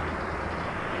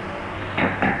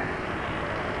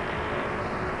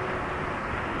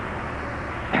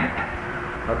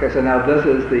 Okay, so now this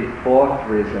is the fourth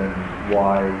reason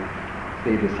why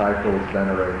the disciples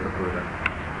venerate the Buddha.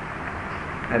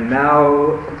 And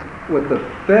now, with the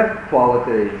fifth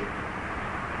quality,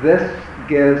 this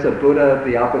gives a Buddha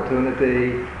the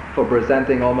opportunity for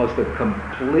presenting almost a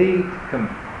complete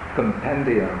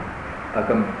compendium, a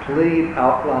complete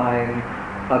outline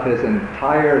of his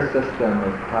entire system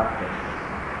of practice.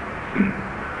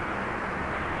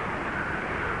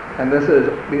 And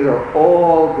these are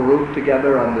all grouped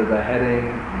together under the heading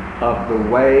of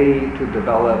the way to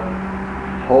develop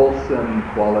wholesome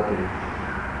qualities.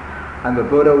 And the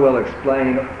Buddha will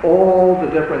explain all the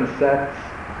different sets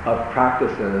of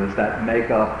practices that make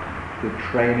up the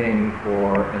training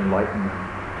for enlightenment.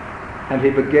 And he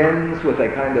begins with a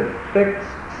kind of fixed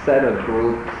set of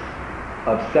groups,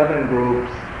 of 7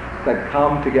 groups that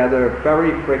come together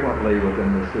very frequently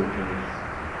within the sutras.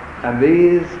 And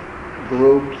these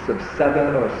groups of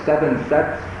 7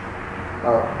 sets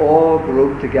are all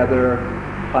grouped together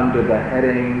under the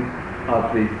heading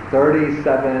of the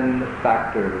 37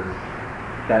 factors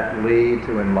that lead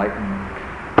to enlightenment.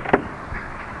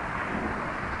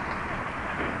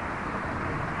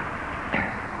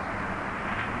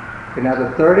 Okay, now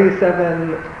the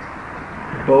 37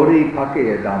 Bodhi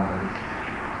Dhammas.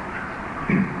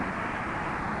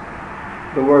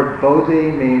 The word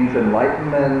Bodhi means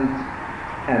enlightenment,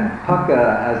 and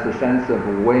Paka has the sense of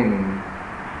wing.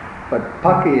 But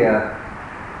Pakya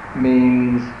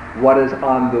means what is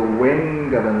on the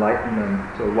wing of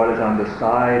enlightenment, or what is on the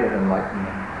side of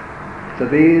enlightenment. So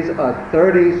these are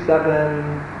 37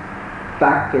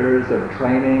 factors of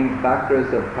training,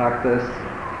 factors of practice,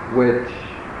 which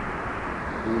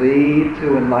lead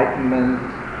to enlightenment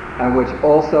and which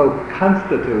also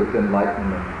constitute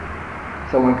enlightenment.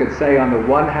 So one could say on the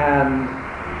one hand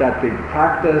that the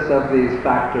practice of these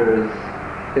factors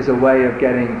is a way of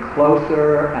getting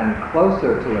closer and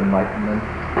closer to enlightenment,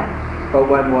 but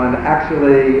when one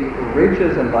actually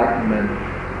reaches enlightenment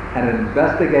and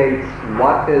investigates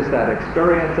what is that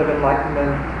experience of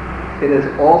enlightenment, it is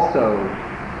also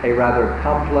a rather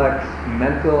complex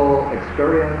mental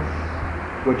experience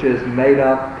which is made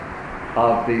up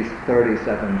of these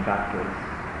 37 factors.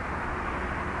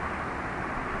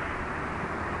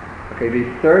 Okay,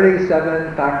 the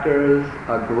 37 factors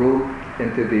are grouped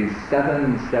into these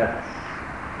 7 sets,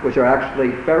 which are actually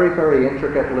very, very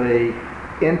intricately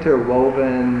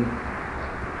interwoven,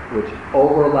 which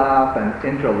overlap and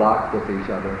interlock with each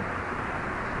other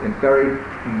in very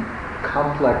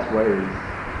complex ways.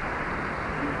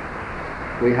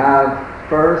 We have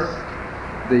first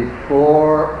the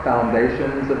 4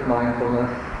 foundations of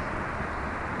mindfulness,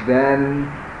 then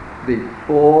the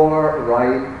 4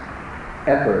 right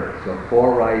efforts or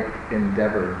 4 right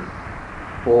endeavors,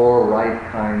 4 right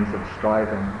kinds of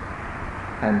striving,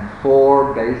 and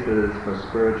 4 bases for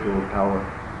spiritual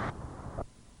power.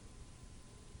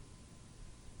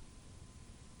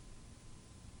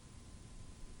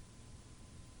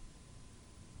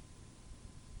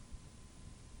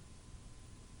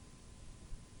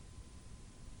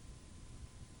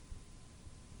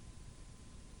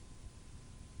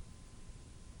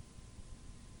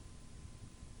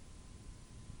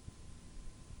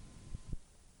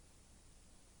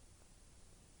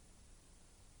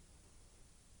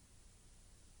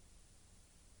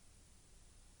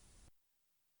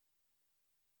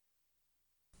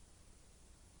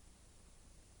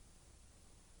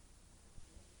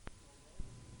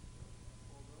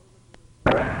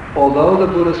 Although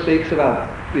the Buddha speaks about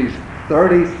these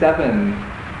 37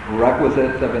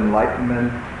 requisites of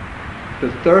enlightenment,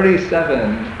 the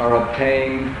 37 are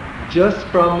obtained just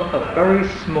from a very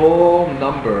small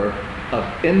number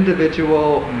of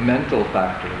individual mental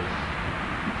factors.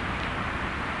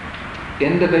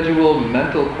 Individual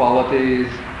mental qualities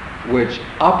which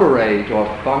operate or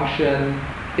function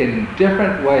in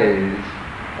different ways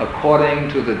according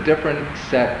to the different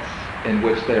sets in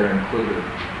which they are included.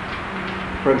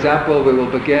 For example, we will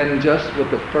begin just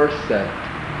with the first set,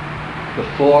 the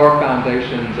 4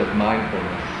 foundations of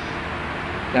mindfulness.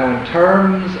 Now, in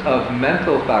terms of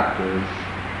mental factors,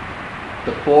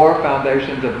 the 4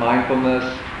 foundations of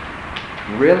mindfulness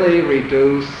really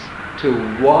reduce to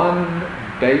one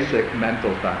basic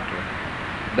mental factor.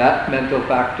 That mental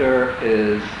factor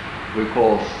is, we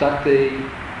call sati,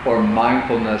 or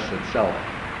mindfulness itself.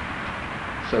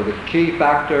 So the key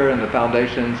factor in the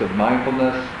foundations of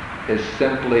mindfulness is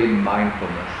simply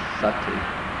mindfulness, sati.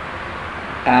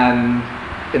 And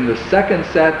in the second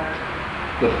set,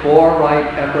 the 4 right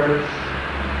efforts,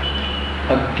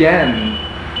 again,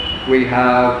 we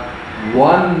have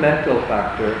one mental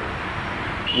factor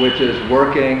which is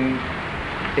working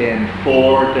in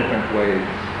 4 different ways.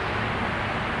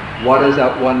 What is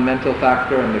that one mental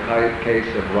factor in the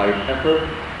case of right effort?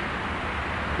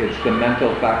 It's the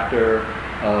mental factor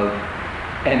of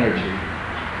energy,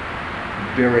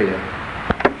 virya.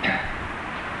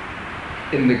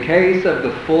 In the case of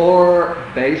the 4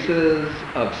 bases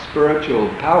of spiritual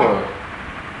power,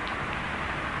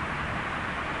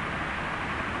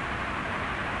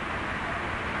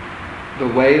 the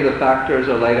way the factors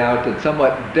are laid out is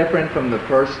somewhat different from the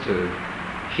first 2.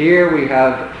 Here we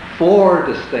have 4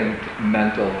 distinct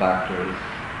mental factors,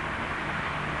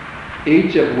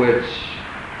 each of which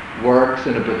works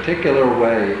in a particular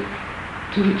way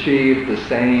to achieve the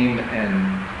same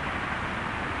end.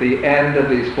 The end of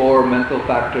these 4 mental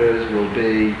factors will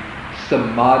be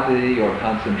samadhi or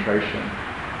concentration.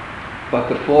 But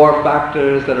the 4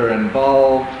 factors that are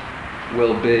involved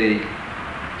will be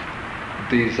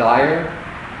desire,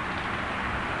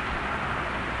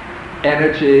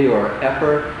 energy or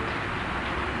effort,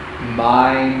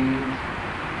 mind,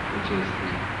 which is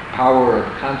the power of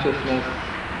consciousness,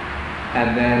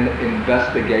 and then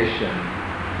investigation,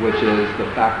 which is the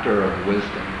factor of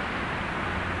wisdom.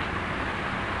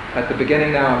 At the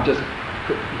beginning now, I'm just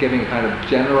giving a kind of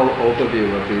general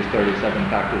overview of these 37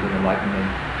 factors of enlightenment.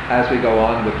 As we go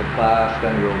on with the class,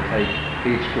 then we'll take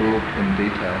each group in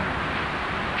detail.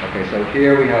 Okay, so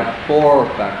here we have 4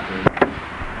 factors.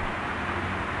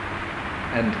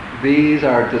 And these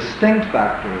are distinct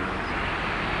factors.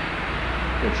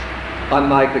 It's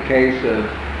unlike the case of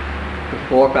the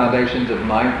 4 foundations of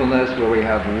mindfulness, where we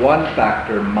have one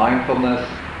factor, mindfulness,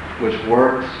 which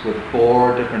works with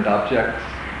 4 different objects.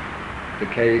 The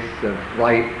case of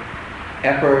right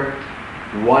effort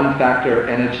one factor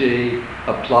energy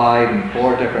applied in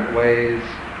 4 different ways.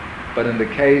 But in the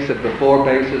case of the 4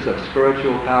 bases of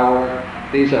spiritual power,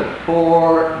 these are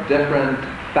 4 different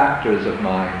factors of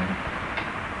mind,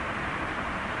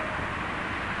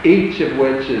 each of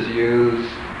which is used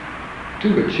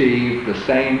to achieve the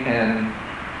same end.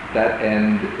 That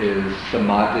end is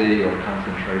samadhi or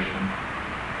concentration.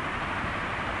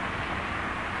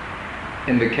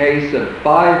 In the case of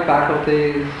 5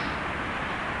 faculties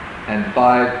and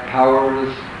 5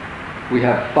 powers, we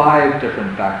have 5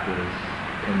 different factors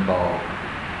involved.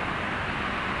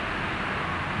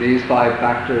 These 5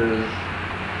 factors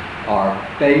are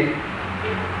faith,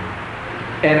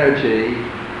 energy,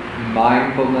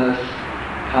 mindfulness,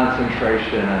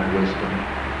 concentration, and wisdom.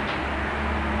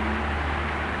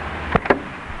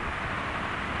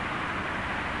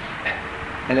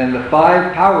 And then the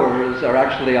 5 powers are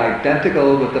actually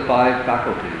identical with the 5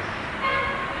 faculties.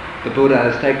 The Buddha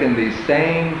has taken these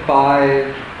same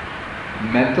 5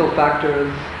 mental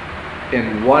factors.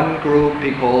 In one group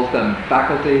he calls them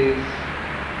faculties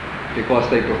because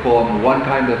they perform one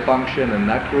kind of function in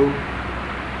that group.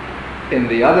 In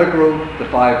the other group, the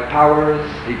 5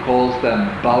 powers, he calls them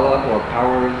bala or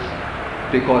powers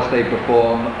because they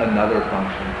perform another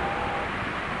function.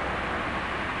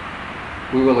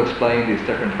 We will explain these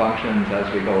different functions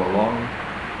as we go along.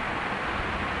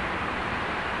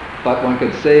 But one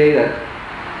could say that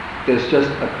there's just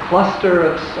a cluster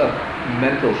of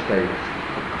mental states,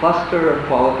 a cluster of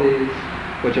qualities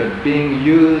which are being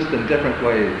used in different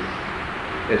ways.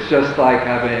 It's just like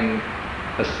having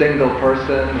a single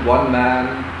person, one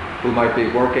man, who might be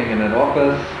working in an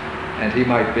office, and he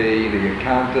might be the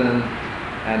accountant,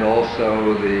 and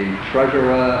also the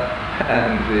treasurer,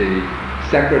 and the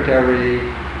secretary,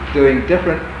 doing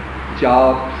different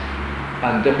jobs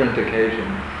on different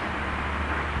occasions.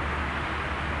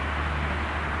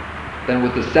 Then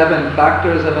with the 7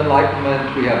 factors of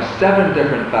enlightenment, we have 7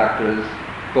 different factors,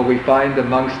 but we find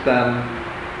amongst them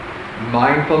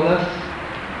mindfulness,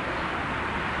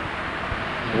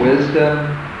 wisdom,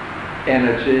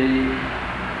 energy,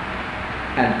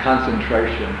 and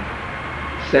concentration.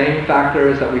 Same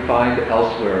factors that we find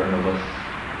elsewhere in the list.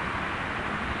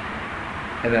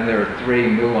 And then there are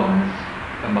 3 new ones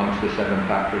amongst the 7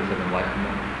 factors of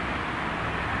enlightenment.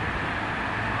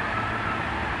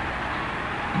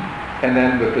 And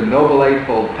then with the Noble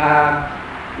Eightfold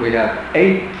Path, we have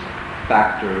 8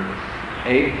 factors,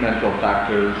 8 mental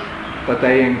factors, but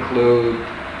they include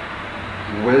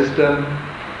wisdom,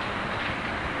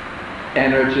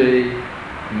 energy,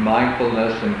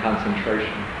 mindfulness, and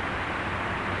concentration.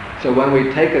 So when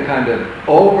we take a kind of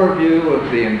overview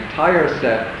of the entire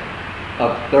set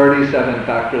of 37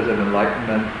 factors of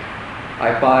enlightenment,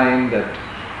 I find that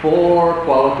 4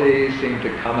 qualities seem to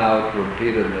come out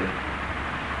repeatedly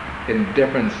in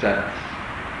different sets.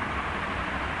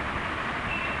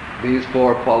 These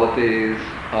 4 qualities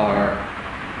are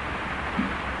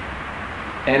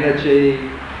energy,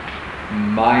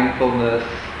 mindfulness,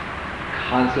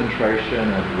 concentration,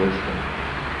 and wisdom.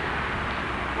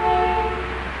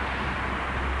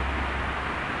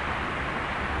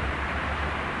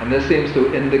 And this seems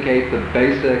to indicate the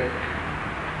basic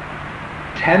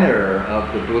tenor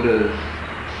of the Buddha's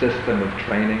system of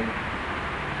training,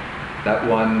 that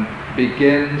one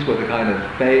begins with a kind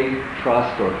of faith,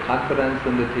 trust, or confidence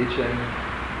in the teaching.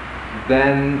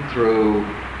 Then through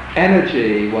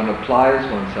energy, one applies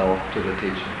oneself to the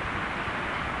teaching.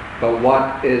 But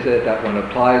what is it that one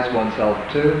applies oneself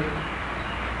to?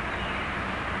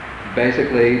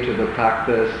 Basically to the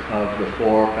practice of the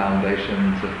 4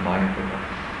 foundations of mindfulness.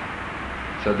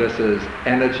 So this is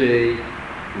energy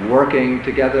working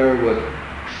together with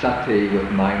sati, with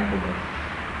mindfulness.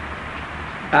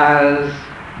 As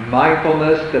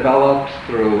mindfulness develops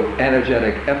through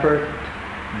energetic effort,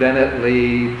 then it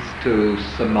leads to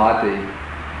samadhi,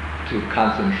 to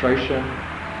concentration,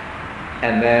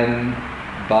 and then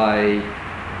by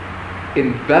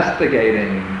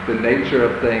investigating the nature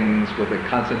of things with a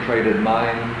concentrated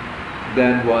mind,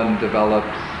 then one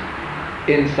develops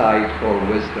insight or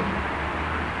wisdom.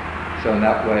 So in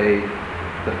that way,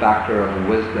 the factor of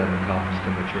wisdom comes to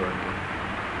maturity.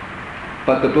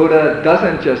 But the Buddha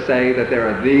doesn't just say that there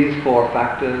are these 4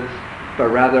 factors, but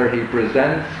rather he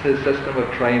presents his system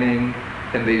of training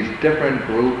in these different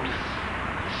groups,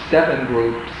 7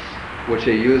 groups, which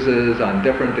he uses on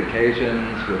different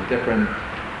occasions with different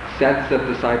sets of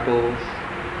disciples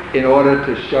in order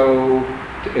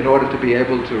to be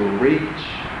able to reach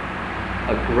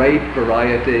a great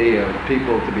variety of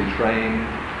people to be trained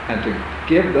and to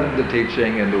give them the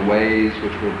teaching in the ways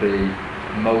which will be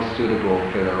most suitable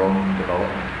for their own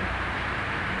development.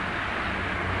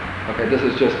 Okay, this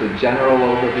is just a general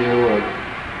overview of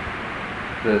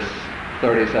this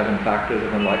 37 factors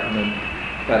of enlightenment.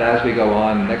 But as we go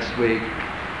on next week,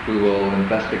 we will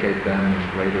investigate them in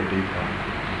greater detail.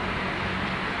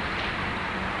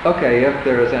 Okay, if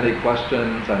there is any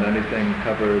questions on anything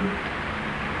covered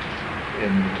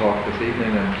in the talk this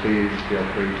evening, then please feel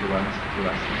free to ask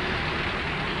them.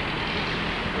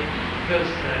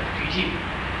 Because teaching.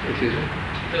 Excuse me?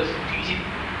 Because teaching,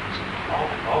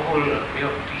 powerful way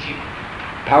of teaching.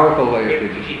 Powerful way of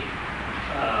teaching.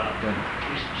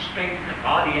 Strength the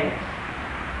body and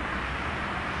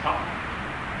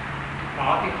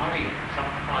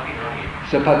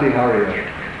Sapatihariya.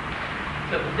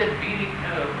 So the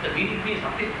meaning means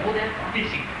something more than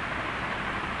convincing.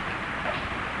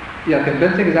 Yeah,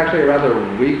 convincing is actually a rather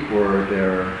weak word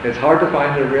there. It's hard to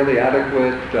find a really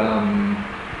adequate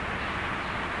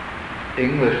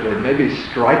English word. Maybe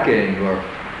striking or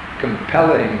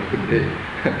compelling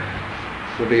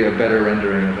would be a better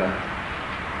rendering of that.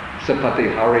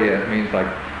 Sapatihariya means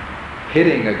like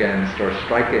hitting against or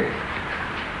striking.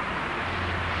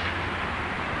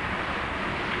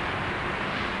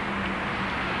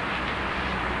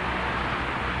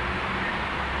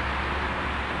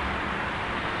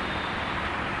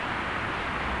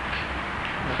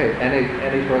 Okay,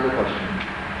 any further questions?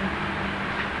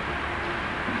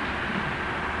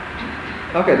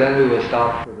 Okay, then we will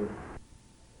stop.